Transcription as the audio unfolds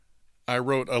I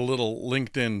wrote a little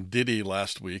LinkedIn ditty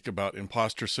last week about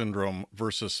imposter syndrome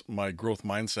versus my growth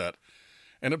mindset,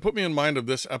 and it put me in mind of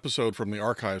this episode from the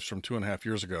archives from 2.5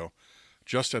 years ago,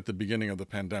 just at the beginning of the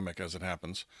pandemic as it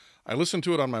happens. I listened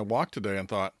to it on my walk today and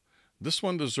thought, this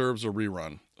one deserves a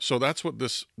rerun. So that's what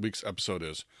this week's episode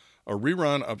is. A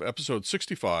rerun of episode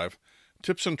 65,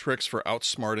 Tips and Tricks for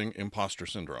Outsmarting Imposter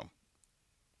Syndrome.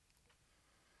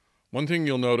 One thing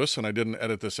you'll notice, and I didn't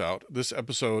edit this out, this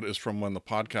episode is from when the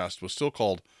podcast was still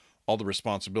called All the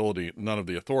Responsibility, None of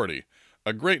the Authority.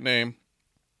 A great name,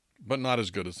 but not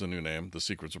as good as the new name, The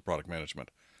Secrets of Product Management.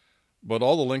 But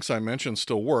all the links I mentioned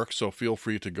still work, so feel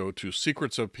free to go to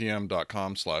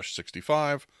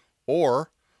secretsofpm.com/65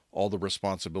 or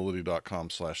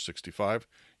alltheresponsibility.com/65.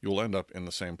 You'll end up in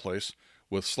the same place.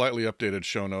 With slightly updated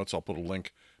show notes, I'll put a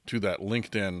link to that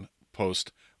LinkedIn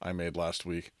post I made last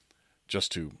week,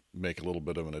 just to make a little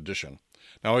bit of an addition.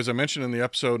 Now, as I mentioned in the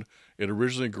episode, it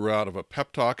originally grew out of a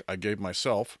pep talk I gave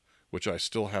myself, which I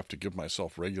still have to give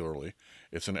myself regularly.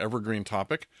 It's an evergreen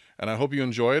topic, and I hope you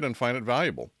enjoy it and find it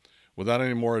valuable. Without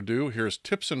any more ado, here's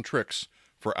tips and tricks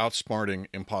for outsmarting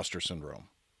imposter syndrome.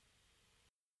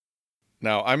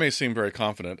 Now, I may seem very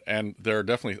confident, and there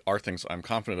definitely are things I'm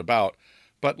confident about,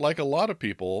 but like a lot of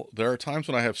people, there are times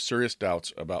when I have serious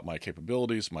doubts about my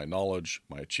capabilities, my knowledge,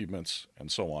 my achievements,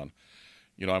 and so on.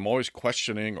 I'm always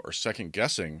questioning or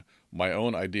second-guessing my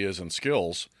own ideas and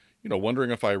skills, wondering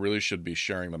if I really should be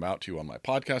sharing them out to you on my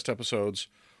podcast episodes,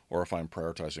 or if I'm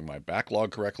prioritizing my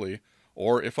backlog correctly,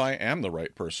 or if I am the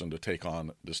right person to take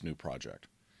on this new project.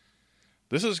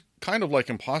 This is kind of like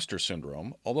imposter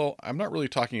syndrome, although I'm not really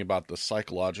talking about the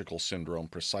psychological syndrome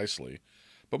precisely,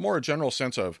 but more a general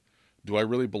sense of, do I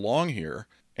really belong here,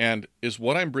 and is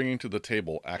what I'm bringing to the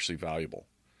table actually valuable?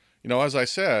 As I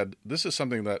said, this is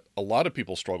something that a lot of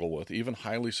people struggle with, even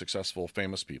highly successful,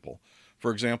 famous people.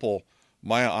 For example,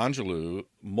 Maya Angelou,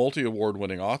 multi-award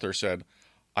winning author, said,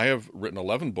 I have written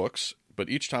 11 books, but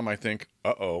each time I think,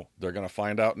 they're going to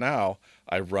find out now.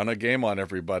 I've run a game on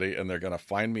everybody, and they're going to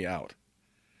find me out.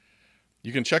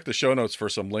 You can check the show notes for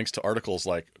some links to articles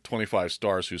like 25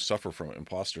 stars who suffer from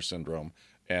imposter syndrome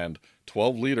and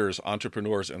 12 leaders,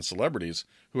 entrepreneurs, and celebrities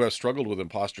who have struggled with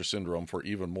imposter syndrome for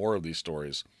even more of these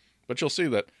stories. But you'll see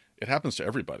that it happens to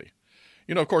everybody.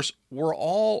 Of course, we're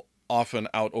all often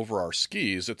out over our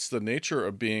skis. It's the nature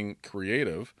of being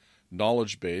creative,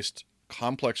 knowledge-based,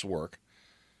 complex work.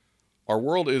 Our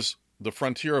world is the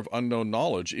frontier of unknown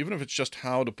knowledge, even if it's just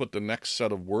how to put the next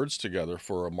set of words together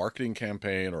for a marketing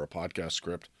campaign or a podcast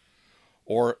script,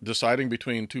 or deciding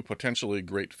between two potentially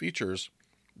great features,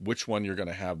 which one you're going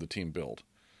to have the team build.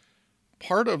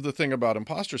 Part of the thing about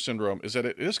imposter syndrome is that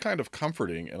it is kind of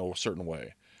comforting in a certain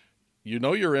way.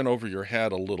 You're in over your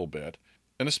head a little bit,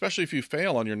 and especially if you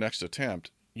fail on your next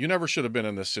attempt, you never should have been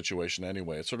in this situation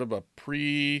anyway. It's sort of a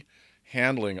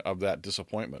pre-handling of that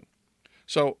disappointment.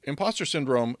 So imposter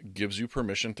syndrome gives you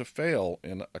permission to fail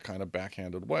in a kind of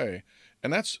backhanded way,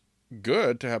 and that's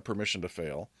good to have permission to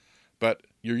fail, but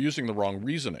you're using the wrong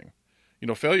reasoning.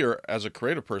 Failure as a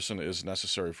creative person is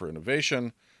necessary for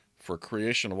innovation, for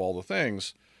creation of all the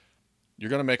things.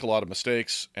 You're going to make a lot of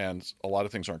mistakes, and a lot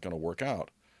of things aren't going to work out.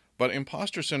 But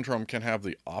imposter syndrome can have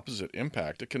the opposite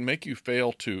impact. It can make you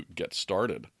fail to get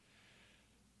started.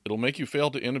 It'll make you fail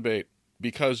to innovate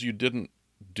because you didn't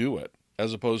do it,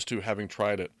 as opposed to having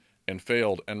tried it and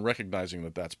failed and recognizing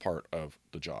that that's part of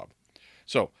the job.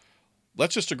 So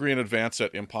let's just agree in advance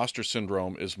that imposter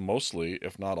syndrome is mostly,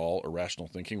 if not all, irrational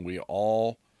thinking. We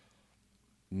all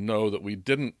know that we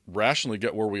didn't rationally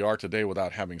get where we are today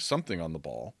without having something on the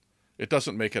ball. It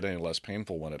doesn't make it any less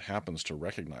painful when it happens to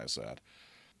recognize that.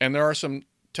 And there are some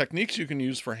techniques you can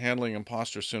use for handling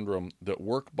imposter syndrome that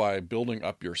work by building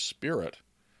up your spirit,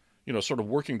 sort of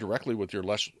working directly with your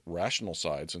less rational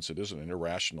side, since it is an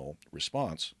irrational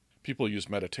response. People use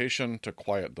meditation to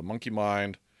quiet the monkey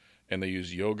mind, and they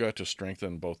use yoga to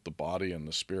strengthen both the body and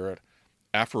the spirit.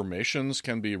 Affirmations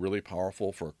can be really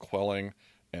powerful for quelling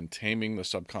and taming the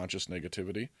subconscious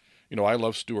negativity. I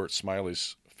love Stuart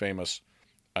Smiley's famous,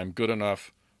 I'm good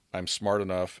enough, I'm smart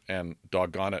enough, and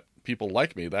doggone it, people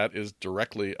like me. That is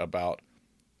directly about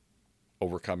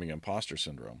overcoming imposter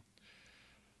syndrome.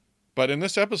 But in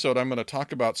this episode, I'm going to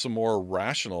talk about some more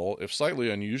rational, if slightly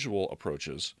unusual,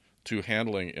 approaches to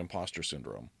handling imposter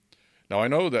syndrome. Now, I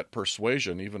know that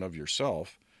persuasion, even of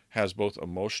yourself, has both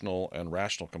emotional and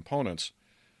rational components,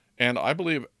 and I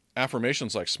believe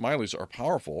affirmations like Smiley's are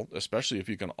powerful, especially if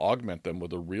you can augment them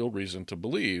with a real reason to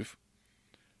believe,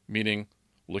 meaning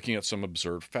looking at some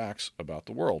observed facts about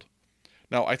the world.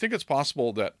 Now, I think it's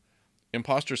possible that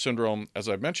imposter syndrome, as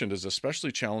I've mentioned, is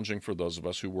especially challenging for those of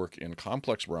us who work in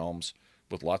complex realms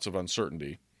with lots of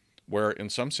uncertainty, where in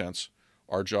some sense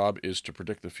our job is to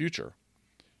predict the future.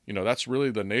 That's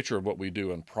really the nature of what we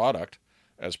do in product.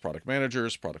 As product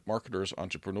managers, product marketers,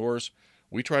 entrepreneurs,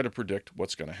 we try to predict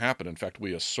what's going to happen. In fact,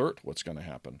 we assert what's going to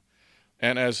happen.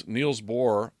 And as Niels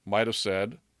Bohr might have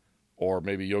said, or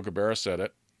maybe Yogi Berra said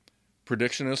it,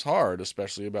 prediction is hard,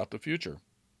 especially about the future.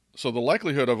 So the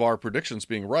likelihood of our predictions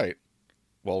being right,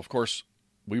 well, of course,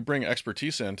 we bring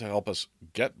expertise in to help us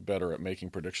get better at making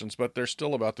predictions, but they're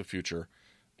still about the future.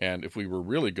 And if we were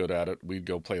really good at it, we'd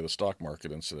go play the stock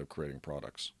market instead of creating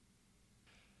products.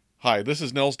 Hi, this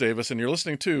is Nels Davis, and you're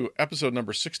listening to episode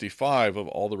number 65 of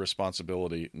All the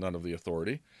Responsibility, None of the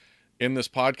Authority. In this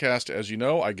podcast, as you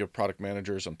know, I give product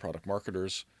managers and product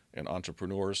marketers and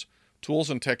entrepreneurs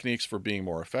tools and techniques for being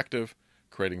more effective,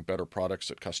 creating better products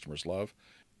that customers love,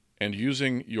 and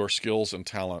using your skills and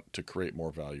talent to create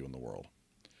more value in the world.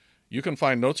 You can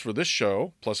find notes for this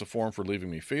show, plus a form for leaving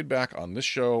me feedback on this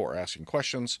show or asking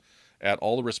questions at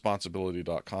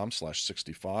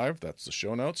alltheresponsibility.com/65. That's the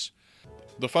show notes.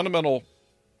 The fundamental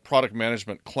product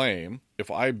management claim, if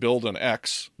I build an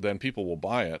X, then people will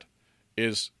buy it,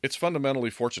 it's fundamentally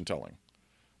fortune telling.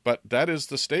 But that is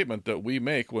the statement that we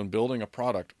make when building a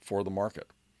product for the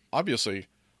market. Obviously,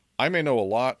 I may know a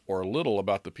lot or a little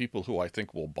about the people who I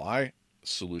think will buy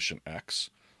solution X.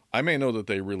 I may know that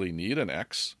they really need an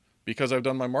X because I've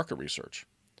done my market research.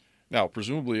 Now,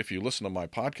 presumably, if you listen to my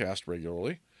podcast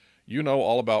regularly, you know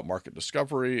all about market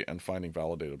discovery and finding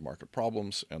validated market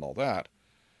problems and all that.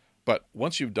 But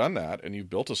once you've done that and you've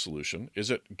built a solution,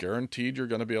 is it guaranteed you're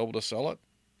going to be able to sell it?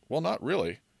 Well, not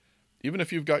really, even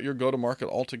if you've got your go-to-market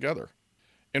all together.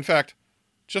 In fact,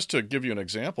 just to give you an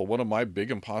example, one of my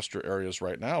big imposter areas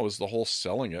right now is the whole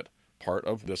selling it part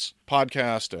of this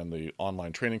podcast and the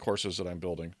online training courses that I'm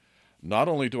building. Not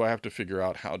only do I have to figure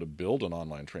out how to build an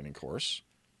online training course,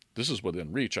 this is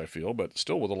within reach, I feel, but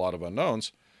still with a lot of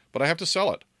unknowns, but I have to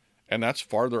sell it. And that's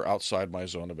farther outside my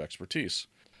zone of expertise.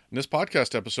 And this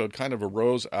podcast episode kind of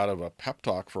arose out of a pep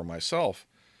talk for myself.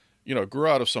 It grew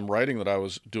out of some writing that I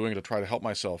was doing to try to help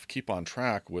myself keep on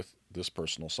track with this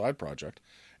personal side project.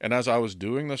 And as I was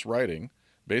doing this writing,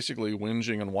 basically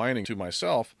whinging and whining to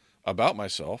myself about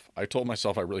myself, I told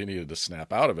myself I really needed to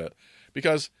snap out of it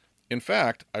because, in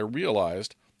fact, I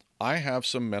realized I have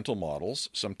some mental models,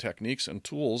 some techniques and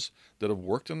tools that have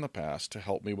worked in the past to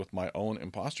help me with my own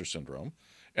imposter syndrome,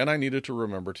 and I needed to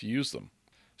remember to use them.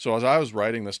 So as I was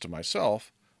writing this to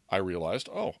myself, I realized,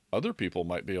 other people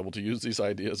might be able to use these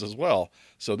ideas as well.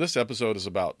 So this episode is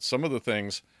about some of the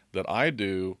things that I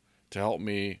do to help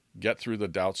me get through the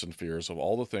doubts and fears of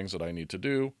all the things that I need to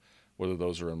do, whether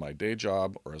those are in my day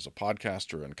job or as a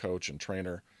podcaster and coach and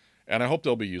trainer, and I hope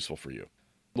they'll be useful for you.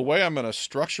 The way I'm going to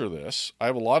structure this, I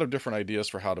have a lot of different ideas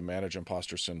for how to manage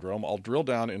imposter syndrome. I'll drill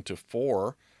down into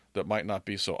 4 that might not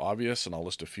be so obvious, and I'll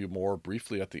list a few more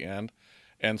briefly at the end.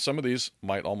 And some of these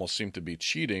might almost seem to be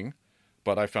cheating,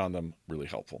 but I found them really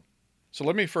helpful. So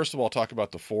let me first of all talk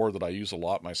about the 4 that I use a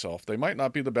lot myself. They might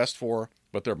not be the best 4,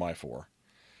 but they're my 4.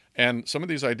 And some of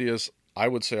these ideas I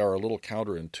would say are a little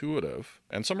counterintuitive,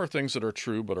 and some are things that are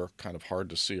true but are kind of hard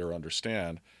to see or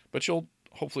understand, but you'll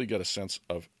hopefully get a sense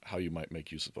of how you might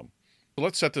make use of them. So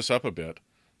let's set this up a bit.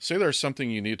 Say there's something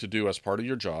you need to do as part of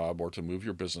your job or to move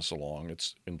your business along.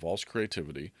 It involves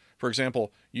creativity. For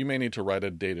example, you may need to write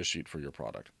a data sheet for your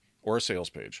product or a sales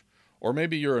page. Or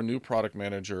maybe you're a new product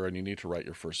manager and you need to write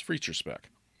your first feature spec.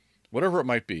 Whatever it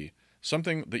might be,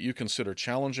 something that you consider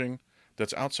challenging,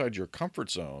 that's outside your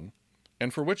comfort zone,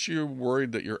 and for which you're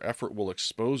worried that your effort will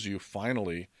expose you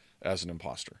finally as an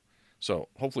imposter. So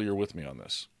hopefully you're with me on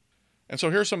this. And so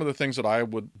here's some of the things that I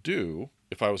would do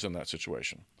if I was in that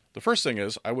situation. The first thing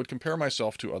is I would compare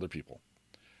myself to other people.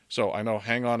 So I know,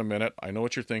 hang on a minute, I know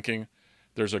what you're thinking.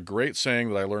 There's a great saying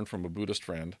that I learned from a Buddhist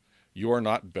friend. You are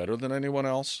not better than anyone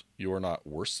else. You are not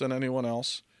worse than anyone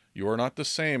else. You are not the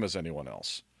same as anyone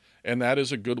else. And that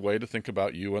is a good way to think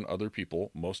about you and other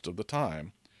people most of the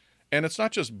time. And it's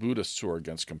not just Buddhists who are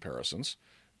against comparisons.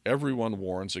 Everyone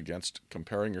warns against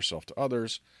comparing yourself to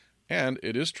others. And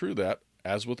it is true that,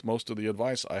 as with most of the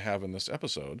advice I have in this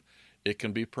episode, it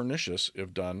can be pernicious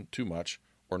if done too much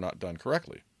or not done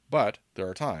correctly. But there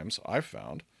are times, I've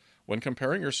found, when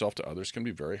comparing yourself to others can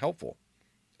be very helpful.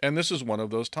 And this is one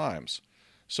of those times.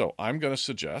 So I'm going to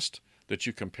suggest that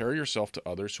you compare yourself to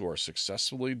others who are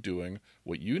successfully doing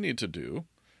what you need to do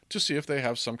to see if they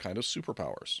have some kind of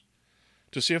superpowers,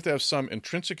 to see if they have some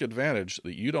intrinsic advantage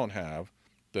that you don't have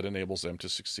that enables them to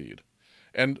succeed.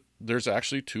 And there's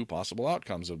actually 2 possible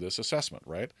outcomes of this assessment,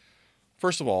 right?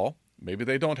 First of all, maybe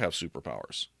they don't have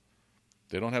superpowers.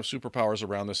 They don't have superpowers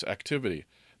around this activity.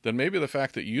 Then maybe the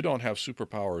fact that you don't have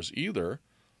superpowers either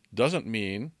doesn't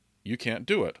mean you can't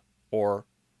do it. or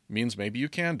means maybe you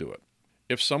can do it.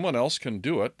 If someone else can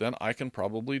do it, then I can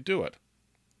probably do it,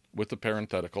 with the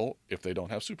parenthetical, if they don't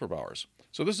have superpowers.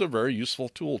 So this is a very useful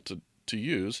tool to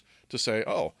use to say,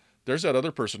 oh, there's that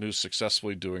other person who's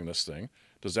successfully doing this thing.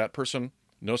 Does that person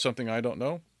know something I don't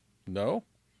know? No.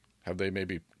 Have they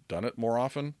maybe done it more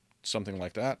often? Something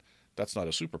like that. That's not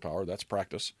a superpower. That's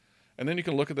practice. And then you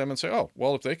can look at them and say, oh,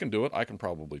 well, if they can do it, I can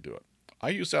probably do it. I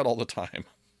use that all the time.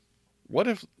 What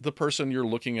if the person you're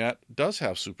looking at does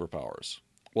have superpowers?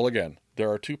 Well, again, there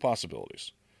are two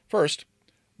possibilities. First,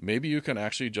 maybe you can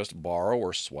actually just borrow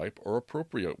or swipe or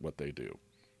appropriate what they do,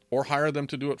 or hire them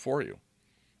to do it for you.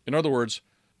 In other words,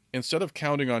 instead of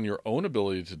counting on your own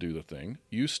ability to do the thing,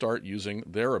 you start using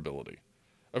their ability.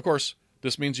 Of course,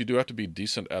 this means you do have to be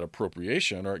decent at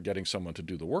appropriation or at getting someone to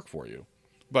do the work for you.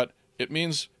 But it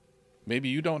means maybe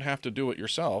you don't have to do it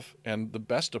yourself, and the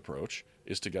best approach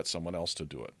is to get someone else to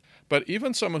do it. But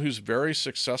even someone who's very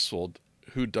successful,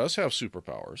 who does have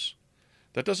superpowers,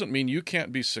 that doesn't mean you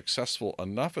can't be successful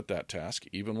enough at that task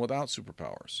even without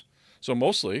superpowers. So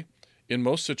mostly, in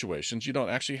most situations, you don't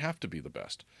actually have to be the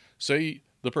best. Say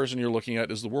the person you're looking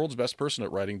at is the world's best person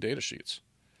at writing data sheets.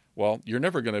 Well, you're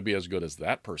never going to be as good as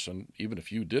that person, even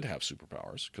if you did have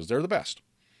superpowers, because they're the best.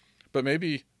 But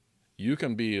maybe you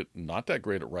can be not that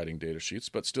great at writing data sheets,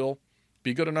 but still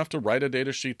be good enough to write a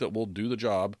data sheet that will do the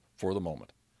job for the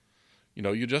moment.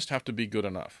 You just have to be good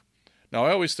enough. Now,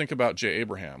 I always think about Jay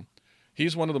Abraham.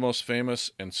 He's one of the most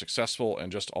famous and successful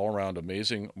and just all-around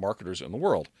amazing marketers in the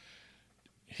world.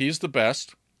 He's the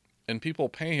best, and people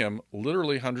pay him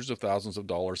literally hundreds of thousands of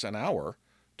dollars an hour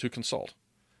to consult.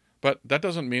 But that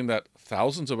doesn't mean that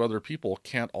thousands of other people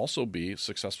can't also be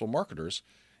successful marketers,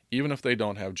 even if they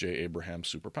don't have Jay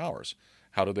Abraham's superpowers.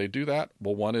 How do they do that?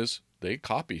 Well, one is they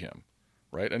copy him,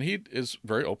 right? And he is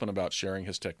very open about sharing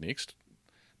his techniques.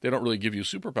 They don't really give you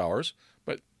superpowers,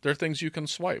 but they're things you can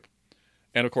swipe.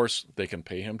 And of course, they can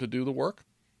pay him to do the work.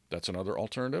 That's another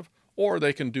alternative. Or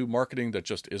they can do marketing that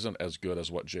just isn't as good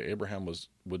as what Jay Abraham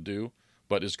would do,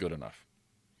 but is good enough.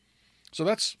 So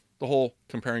that's the whole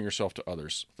comparing yourself to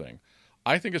others thing.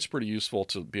 I think it's pretty useful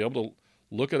to be able to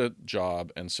look at a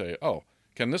job and say, oh,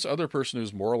 can this other person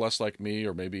who's more or less like me,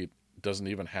 or maybe doesn't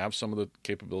even have some of the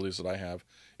capabilities that I have,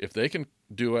 if they can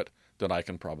do it, then I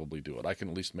can probably do it. I can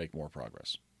at least make more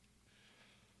progress.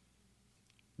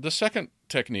 The second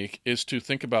technique is to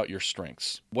think about your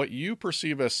strengths, what you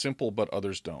perceive as simple but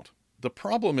others don't. The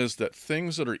problem is that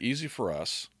things that are easy for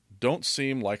us don't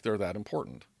seem like they're that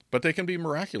important, but they can be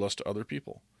miraculous to other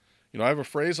people. I have a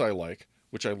phrase I like,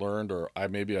 which I learned, or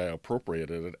maybe I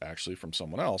appropriated it actually from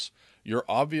someone else. Your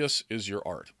obvious is your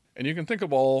art. And you can think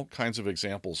of all kinds of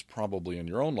examples probably in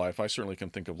your own life. I certainly can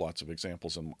think of lots of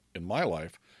examples in my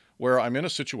life where I'm in a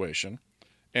situation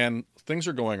and things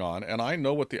are going on and I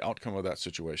know what the outcome of that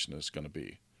situation is going to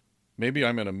be. Maybe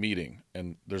I'm in a meeting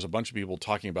and there's a bunch of people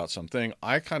talking about something.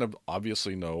 I kind of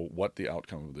obviously know what the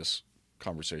outcome of this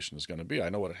conversation is going to be. I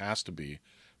know what it has to be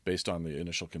based on the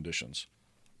initial conditions.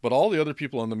 But all the other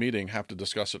people in the meeting have to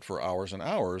discuss it for hours and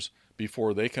hours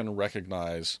before they can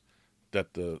recognize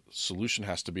that the solution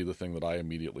has to be the thing that I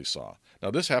immediately saw.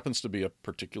 Now, this happens to be a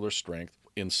particular strength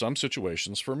in some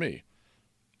situations for me.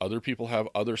 Other people have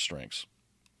other strengths.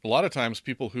 A lot of times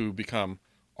people who become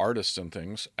artists and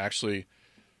things actually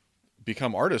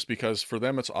become artists because for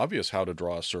them it's obvious how to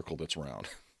draw a circle that's round.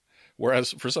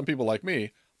 Whereas for some people like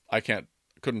me, I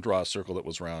couldn't draw a circle that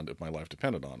was round if my life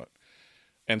depended on it.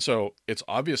 And so it's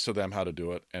obvious to them how to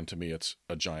do it, and to me it's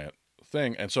a giant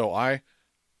thing. And so I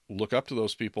look up to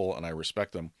those people and I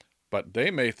respect them, but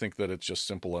they may think that it's just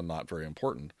simple and not very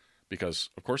important because,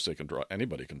 of course,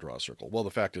 anybody can draw a circle. Well, the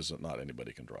fact is that not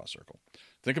anybody can draw a circle.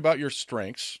 Think about your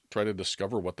strengths, try to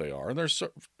discover what they are, and there's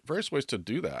various ways to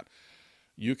do that.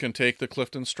 You can take the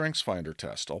Clifton Strengths Finder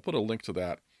test. I'll put a link to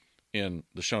that in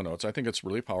the show notes. I think it's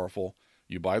really powerful.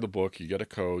 You buy the book, you get a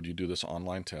code, you do this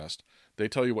online test. They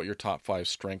tell you what your top 5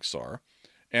 strengths are.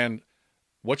 And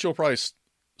what you'll probably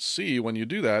see when you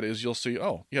do that is you'll see,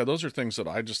 oh, yeah, those are things that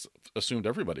I just assumed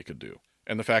everybody could do.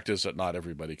 And the fact is that not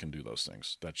everybody can do those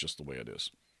things. That's just the way it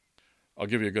is. I'll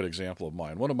give you a good example of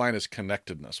mine. One of mine is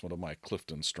connectedness, one of my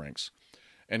Clifton strengths.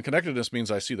 And connectedness means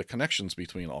I see the connections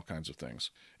between all kinds of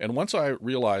things. And once I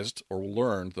realized or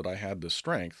learned that I had this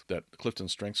strength, that Clifton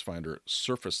Strengths Finder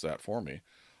surfaced that for me,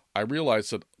 I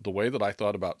realized that the way that I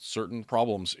thought about certain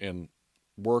problems in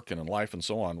work and in life and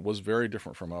so on was very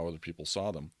different from how other people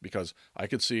saw them, because I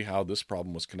could see how this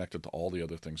problem was connected to all the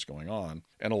other things going on.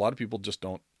 And a lot of people just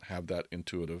don't have that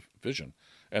intuitive vision.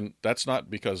 And that's not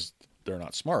because they're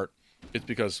not smart. It's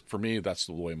because, for me, that's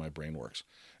the way my brain works.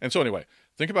 And so anyway,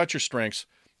 think about your strengths.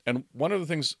 And one of the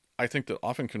things I think that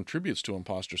often contributes to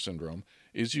imposter syndrome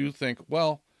is you think,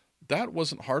 well, that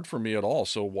wasn't hard for me at all,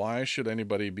 so why should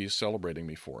anybody be celebrating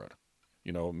me for it?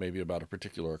 Maybe about a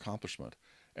particular accomplishment.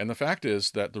 And the fact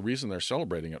is that the reason they're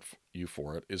celebrating you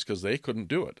for it is because they couldn't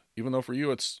do it, even though for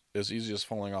you it's as easy as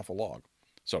falling off a log.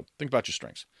 So think about your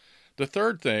strengths. The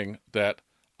third thing that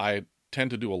I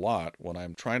tend to do a lot when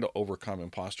I'm trying to overcome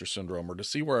imposter syndrome or to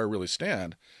see where I really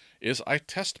stand is I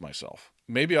test myself.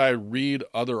 Maybe I read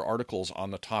other articles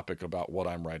on the topic about what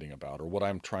I'm writing about or what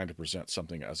I'm trying to present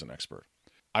something as an expert.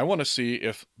 I want to see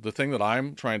if the thing that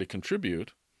I'm trying to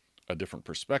contribute, a different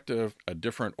perspective, a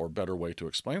different or better way to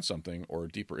explain something, or a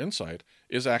deeper insight,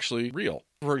 is actually real.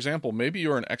 For example, maybe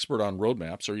you're an expert on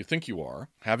roadmaps, or you think you are,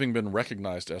 having been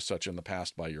recognized as such in the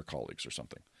past by your colleagues or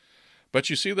something. But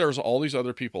you see there's all these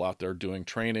other people out there doing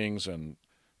trainings and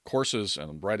courses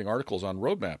and writing articles on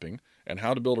road mapping and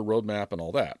how to build a roadmap and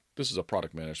all that. This is a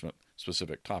product management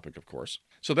specific topic, of course.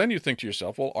 So then you think to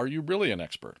yourself, well, are you really an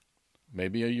expert?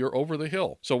 Maybe you're over the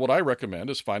hill. So what I recommend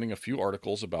is finding a few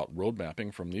articles about road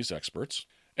mapping from these experts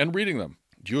and reading them.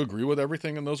 Do you agree with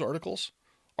everything in those articles?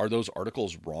 Are those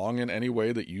articles wrong in any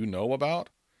way that you know about?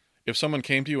 If someone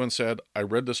came to you and said, I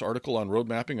read this article on road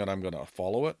mapping and I'm going to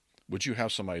follow it, would you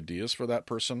have some ideas for that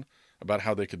person about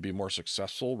how they could be more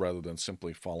successful rather than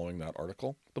simply following that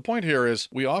article? The point here is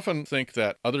we often think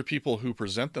that other people who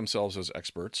present themselves as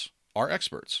experts are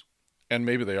experts. And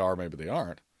maybe they are, maybe they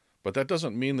aren't. But that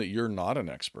doesn't mean that you're not an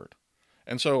expert.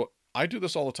 And so I do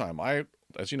this all the time.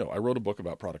 As you know, I wrote a book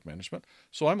about product management.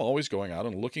 So I'm always going out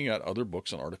and looking at other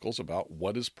books and articles about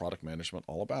what is product management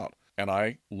all about. And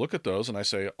I look at those and I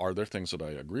say, are there things that I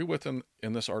agree with in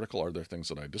this article? Are there things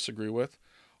that I disagree with?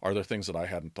 Are there things that I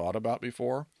hadn't thought about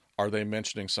before? Are they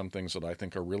mentioning some things that I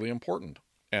think are really important?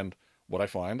 And what I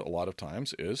find a lot of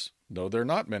times is, no, they're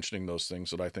not mentioning those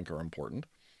things that I think are important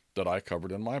that I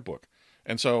covered in my book.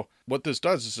 And so what this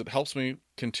does is it helps me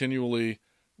continually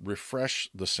refresh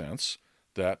the sense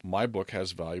that my book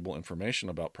has valuable information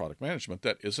about product management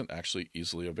that isn't actually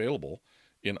easily available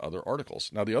in other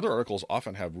articles. Now, the other articles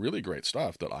often have really great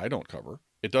stuff that I don't cover.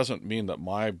 It doesn't mean that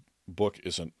my book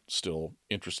isn't still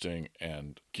interesting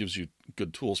and gives you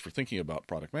good tools for thinking about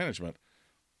product management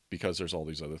because there's all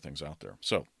these other things out there.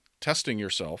 So testing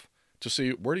yourself to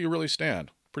see where do you really stand.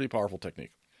 Pretty powerful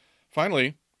technique.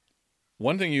 Finally,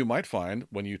 one thing you might find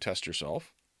when you test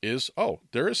yourself is,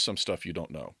 there is some stuff you don't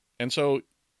know. And so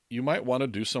you might want to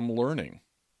do some learning.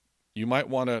 You might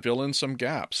want to fill in some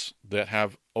gaps that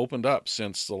have opened up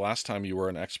since the last time you were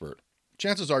an expert.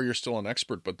 Chances are you're still an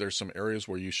expert, but there's some areas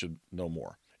where you should know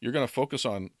more. You're going to focus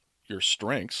on your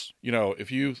strengths.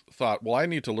 If you thought, well, I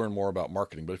need to learn more about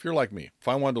marketing, but if you're like me, if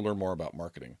I wanted to learn more about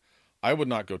marketing, I would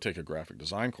not go take a graphic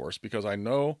design course because I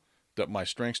know that my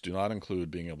strengths do not include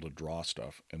being able to draw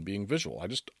stuff and being visual.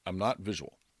 I'm not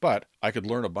visual. But I could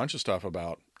learn a bunch of stuff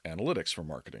about analytics for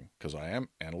marketing because I am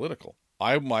analytical.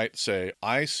 I might say,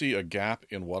 I see a gap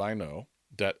in what I know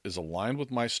that is aligned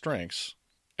with my strengths,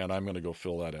 and I'm going to go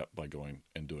fill that up by going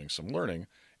and doing some learning,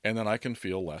 and then I can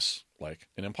feel less like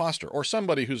an imposter or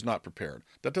somebody who's not prepared.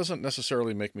 That doesn't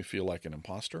necessarily make me feel like an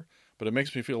imposter, but it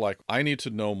makes me feel like I need to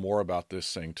know more about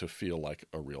this thing to feel like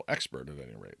a real expert at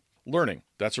any rate. Learning,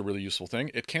 that's a really useful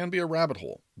thing. It can be a rabbit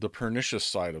hole. The pernicious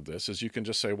side of this is you can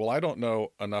just say, well, I don't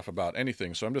know enough about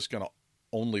anything, so I'm just going to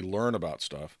only learn about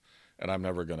stuff, and I'm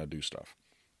never going to do stuff.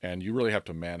 And you really have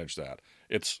to manage that.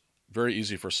 It's very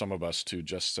easy for some of us to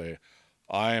just say,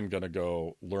 I am going to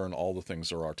go learn all the things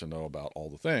there are to know about all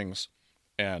the things,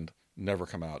 and never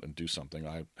come out and do something.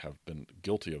 I have been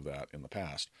guilty of that in the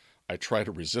past. I try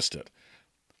to resist it.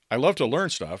 I love to learn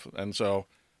stuff, and so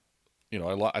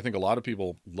I think a lot of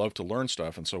people love to learn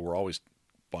stuff, and so we're always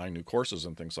buying new courses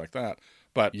and things like that.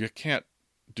 But you can't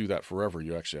do that forever.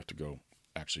 You actually have to go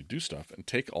actually do stuff and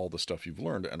take all the stuff you've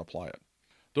learned and apply it.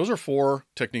 Those are 4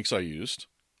 techniques I used.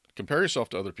 Compare yourself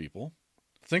to other people.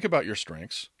 Think about your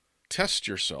strengths. Test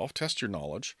yourself, test your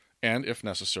knowledge, and if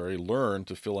necessary, learn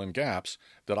to fill in gaps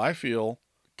that I feel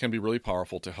can be really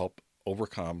powerful to help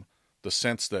overcome the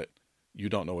sense that you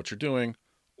don't know what you're doing,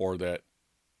 or that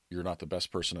you're not the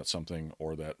best person at something,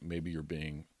 or that maybe you're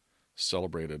being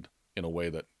celebrated in a way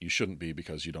that you shouldn't be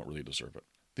because you don't really deserve it.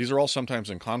 These are all sometimes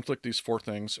in conflict, these 4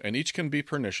 things, and each can be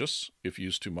pernicious if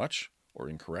used too much or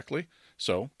incorrectly,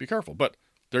 so be careful. But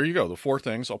there you go, the 4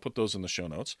 things. I'll put those in the show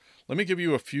notes. Let me give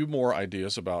you a few more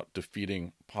ideas about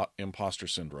defeating imposter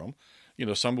syndrome,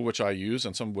 some of which I use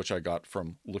and some of which I got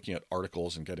from looking at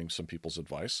articles and getting some people's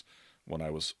advice when I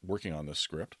was working on this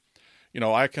script.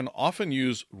 I can often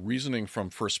use reasoning from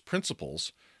first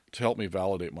principles to help me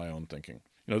validate my own thinking.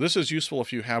 This is useful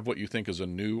if you have what you think is a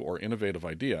new or innovative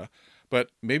idea, But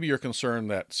maybe you're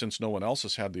concerned that since no one else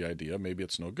has had the idea, maybe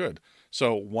it's no good.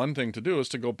 So one thing to do is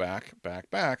to go back,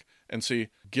 and see,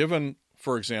 given,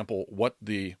 for example, what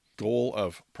the goal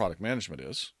of product management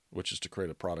is, which is to create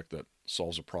a product that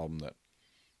solves a problem that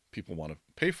people want to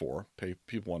pay for,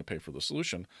 people want to pay for the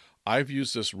solution. I've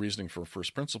used this reasoning from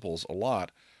first principles a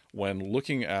lot when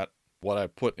looking at what I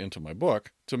put into my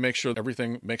book to make sure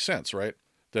everything makes sense, right?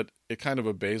 That it kind of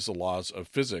obeys the laws of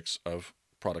physics of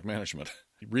product management.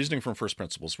 Reasoning from first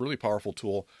principles, really powerful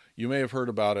tool. You may have heard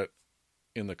about it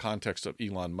in the context of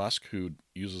Elon Musk, who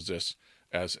uses this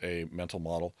as a mental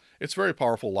model. It's very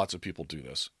powerful. Lots of people do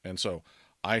this. And so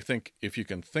I think if you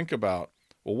can think about,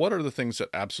 well, what are the things that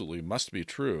absolutely must be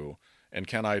true? And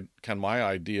can my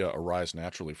idea arise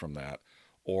naturally from that?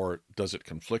 Or does it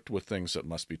conflict with things that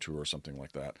must be true or something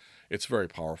like that? It's very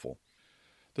powerful.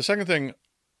 The second thing,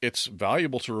 it's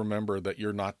valuable to remember that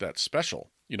you're not that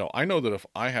special. I know that if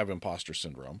I have imposter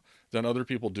syndrome, then other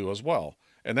people do as well.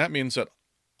 And that means that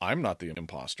I'm not the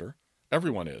imposter.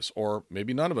 Everyone is, or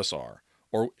maybe none of us are,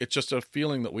 or it's just a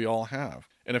feeling that we all have.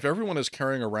 And if everyone is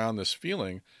carrying around this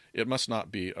feeling, it must not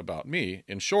be about me.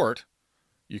 In short,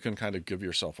 you can kind of give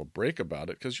yourself a break about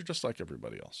it because you're just like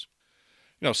everybody else.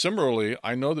 Similarly,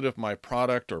 I know that if my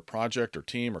product or project or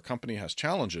team or company has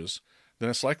challenges, then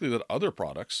it's likely that other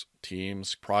products,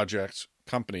 teams, projects,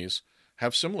 companies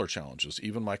have similar challenges,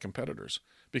 even my competitors.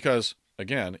 Because,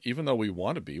 again, even though we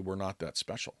want to be, we're not that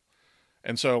special.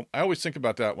 And so I always think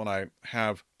about that when I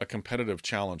have a competitive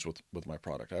challenge with my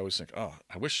product. I always think,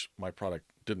 I wish my product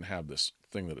didn't have this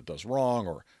thing that it does wrong,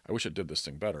 or I wish it did this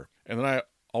thing better. And then I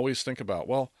always think about,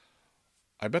 well,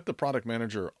 I bet the product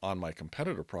manager on my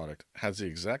competitor product has the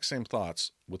exact same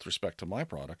thoughts with respect to my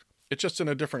product. It's just in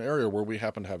a different area where we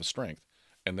happen to have a strength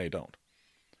and they don't.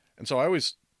 And so I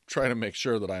always try to make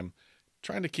sure that I'm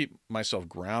trying to keep myself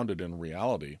grounded in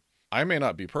reality. I may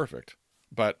not be perfect,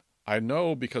 but I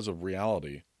know because of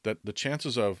reality that the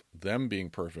chances of them being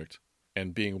perfect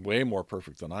and being way more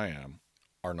perfect than I am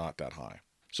are not that high.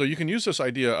 So you can use this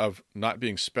idea of not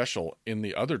being special in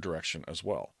the other direction as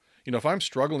well. If I'm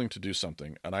struggling to do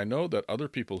something and I know that other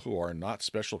people who are not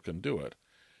special can do it,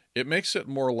 it makes it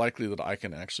more likely that I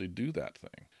can actually do that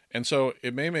thing. And so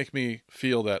it may make me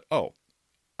feel that,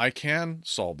 I can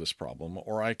solve this problem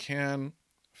or I can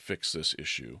fix this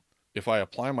issue if I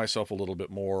apply myself a little bit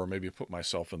more, or maybe put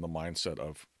myself in the mindset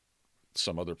of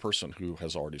some other person who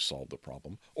has already solved the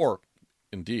problem. Or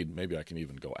indeed, maybe I can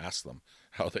even go ask them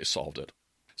how they solved it.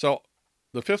 So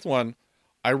the fifth one,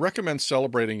 I recommend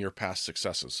celebrating your past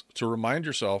successes to remind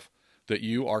yourself that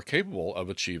you are capable of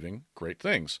achieving great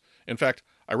things. In fact,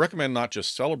 I recommend not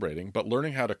just celebrating, but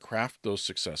learning how to craft those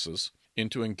successes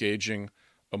into engaging,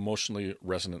 emotionally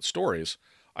resonant stories.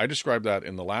 I described that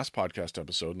in the last podcast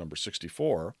episode, number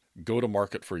 64, Go to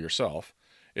Market for Yourself.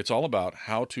 It's all about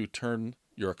how to turn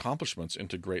your accomplishments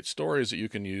into great stories that you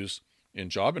can use in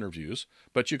job interviews,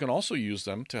 but you can also use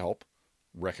them to help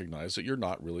recognize that you're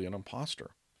not really an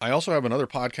imposter. I also have another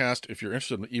podcast if you're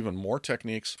interested in even more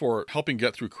techniques for helping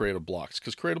get through creative blocks,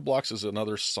 because creative blocks is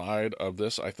another side of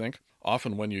this, I think.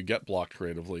 Often when you get blocked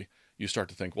creatively, you start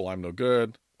to think, well, I'm no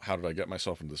good. How did I get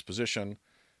myself in this position?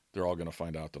 They're all going to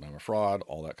find out that I'm a fraud,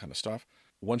 all that kind of stuff.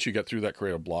 Once you get through that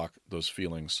creative block, those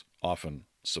feelings often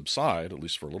subside, at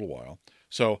least for a little while.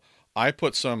 So I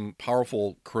put some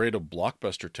powerful creative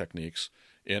blockbuster techniques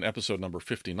in episode number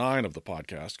 59 of the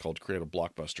podcast called Creative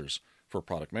Blockbusters for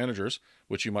Product Managers,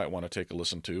 which you might want to take a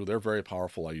listen to. They're very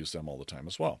powerful. I use them all the time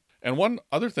as well. And one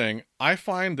other thing, I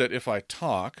find that if I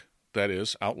talk, that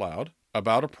is out loud,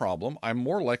 about a problem, I'm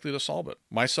more likely to solve it.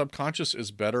 My subconscious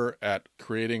is better at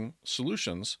creating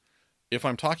solutions if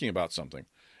I'm talking about something.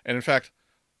 And in fact,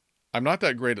 I'm not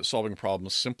that great at solving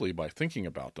problems simply by thinking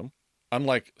about them.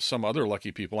 Unlike some other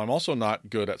lucky people, I'm also not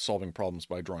good at solving problems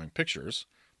by drawing pictures.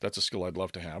 That's a skill I'd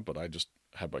love to have, but I just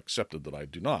have accepted that I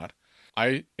do not.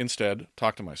 I instead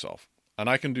talk to myself. And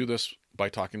I can do this by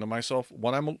talking to myself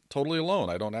when I'm totally alone.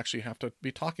 I don't actually have to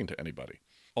be talking to anybody.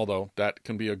 Although that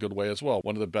can be a good way as well.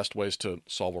 One of the best ways to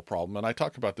solve a problem, and I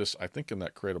talk about this, I think, in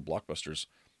that Creative Blockbusters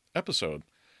episode,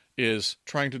 is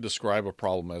trying to describe a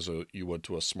problem as you would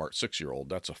to a smart 6-year-old.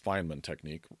 That's a Feynman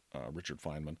technique, Richard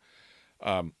Feynman.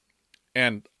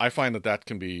 And I find that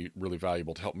can be really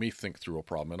valuable to help me think through a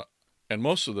problem. And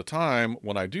most of the time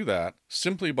when I do that,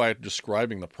 simply by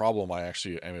describing the problem, I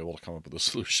actually am able to come up with a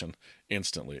solution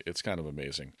instantly. It's kind of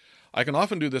amazing. I can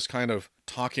often do this kind of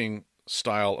talking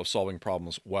style of solving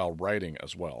problems while writing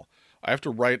as well. I have to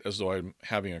write as though I'm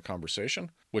having a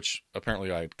conversation, which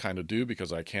apparently I kind of do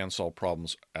because I can solve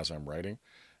problems as I'm writing.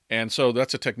 And so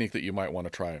that's a technique that you might want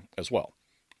to try as well.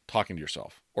 Talking to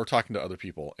yourself or talking to other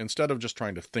people instead of just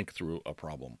trying to think through a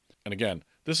problem. And again,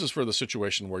 this is for the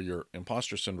situation where your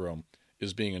imposter syndrome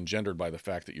is being engendered by the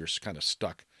fact that you're kind of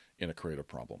stuck in a creative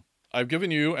problem. I've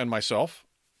given you and myself,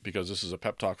 because this is a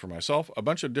pep talk for myself, a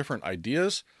bunch of different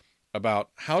ideas about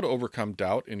how to overcome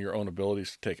doubt in your own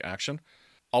abilities to take action.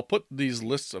 I'll put these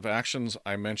lists of actions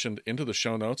I mentioned into the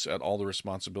show notes at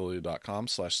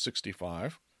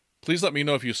alltheresponsibility.com/65. Please let me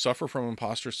know if you suffer from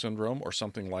imposter syndrome or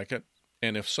something like it,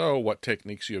 and if so, what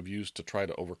techniques you have used to try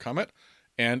to overcome it,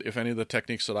 and if any of the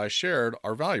techniques that I shared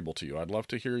are valuable to you. I'd love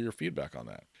to hear your feedback on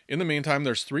that. In the meantime,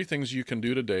 there's 3 things you can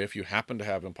do today if you happen to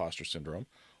have imposter syndrome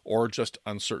or just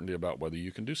uncertainty about whether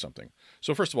you can do something.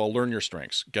 So first of all, learn your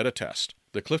strengths. Get a test.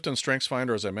 The Clifton Strengths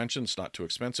Finder, as I mentioned, is not too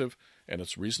expensive, and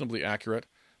it's reasonably accurate.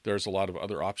 There's a lot of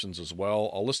other options as well.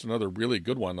 I'll list another really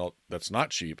good one that's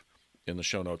not cheap in the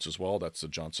show notes as well. That's the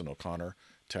Johnson O'Connor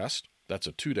test. That's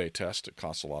a 2-day test. It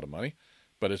costs a lot of money,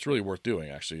 but it's really worth doing,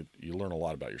 actually. You learn a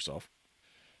lot about yourself.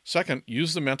 Second,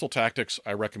 use the mental tactics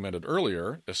I recommended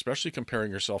earlier, especially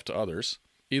comparing yourself to others.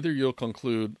 Either you'll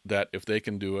conclude that if they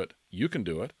can do it, you can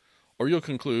do it, or you'll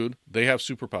conclude they have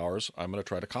superpowers, I'm going to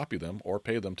try to copy them or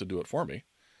pay them to do it for me.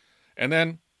 And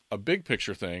then a big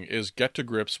picture thing is get to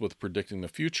grips with predicting the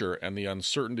future and the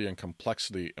uncertainty and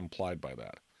complexity implied by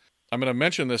that. I'm going to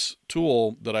mention this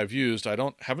tool that I've used. I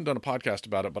haven't done a podcast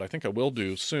about it, but I think I will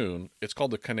do soon. It's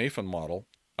called the Knafen model.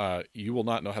 You will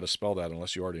not know how to spell that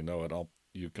unless you already know it.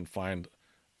 You can find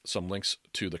some links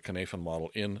to the Knafen model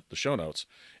in the show notes.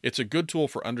 It's a good tool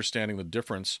for understanding the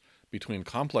difference between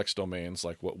complex domains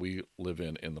like what we live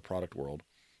in the product world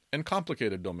and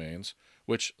complicated domains,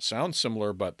 which sound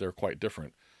similar, but they're quite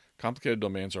different. Complicated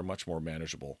domains are much more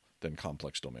manageable than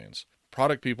complex domains.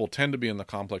 Product people tend to be in the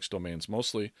complex domains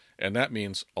mostly, and that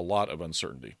means a lot of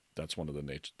uncertainty. That's one of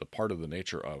the part of the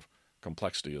nature of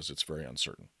complexity is it's very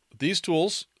uncertain. These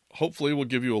tools hopefully will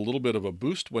give you a little bit of a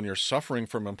boost when you're suffering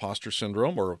from imposter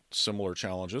syndrome or similar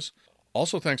challenges.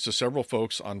 Also, thanks to several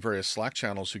folks on various Slack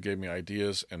channels who gave me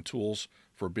ideas and tools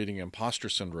for beating imposter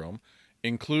syndrome,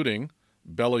 including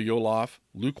Bella Yoloff,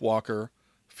 Luke Walker,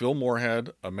 Phil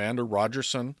Moorhead, Amanda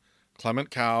Rogerson,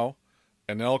 Clement Cow,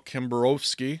 Anel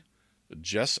Kimberovsky,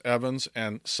 Jess Evans,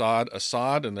 and Saad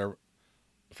Assad. And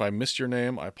if I missed your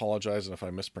name, I apologize. And if I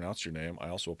mispronounced your name, I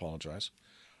also apologize.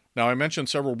 Now, I mentioned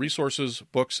several resources,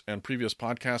 books, and previous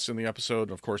podcasts in the episode.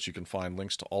 And of course, you can find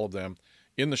links to all of them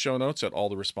in the show notes at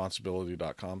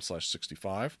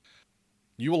alltheresponsibility.com/65.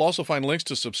 You will also find links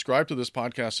to subscribe to this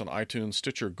podcast on iTunes,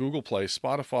 Stitcher, Google Play,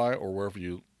 Spotify, or wherever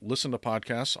you listen to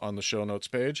podcasts on the show notes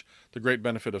page. The great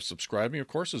benefit of subscribing, of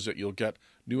course, is that you'll get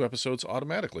new episodes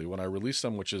automatically when I release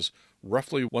them, which is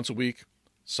roughly once a week,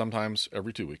 sometimes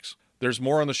every 2 weeks. There's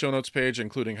more on the show notes page,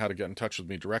 including how to get in touch with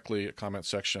me directly, a comment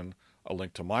section, a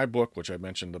link to my book, which I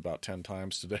mentioned about 10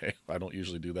 times today. I don't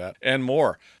usually do that, and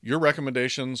more. Your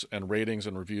recommendations and ratings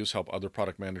and reviews help other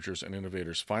product managers and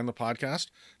innovators find the podcast,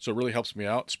 so it really helps me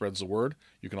out, spreads the word.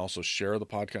 You can also share the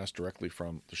podcast directly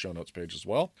from the show notes page as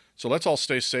well. So let's all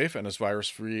stay safe and as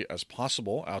virus-free as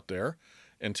possible out there.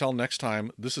 Until next time,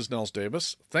 this is Nels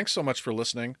Davis. Thanks so much for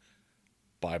listening.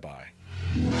 Bye-bye.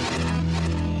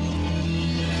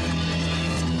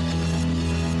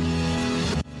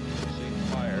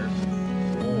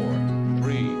 4,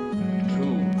 3, 2,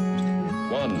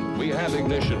 1. We have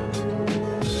ignition.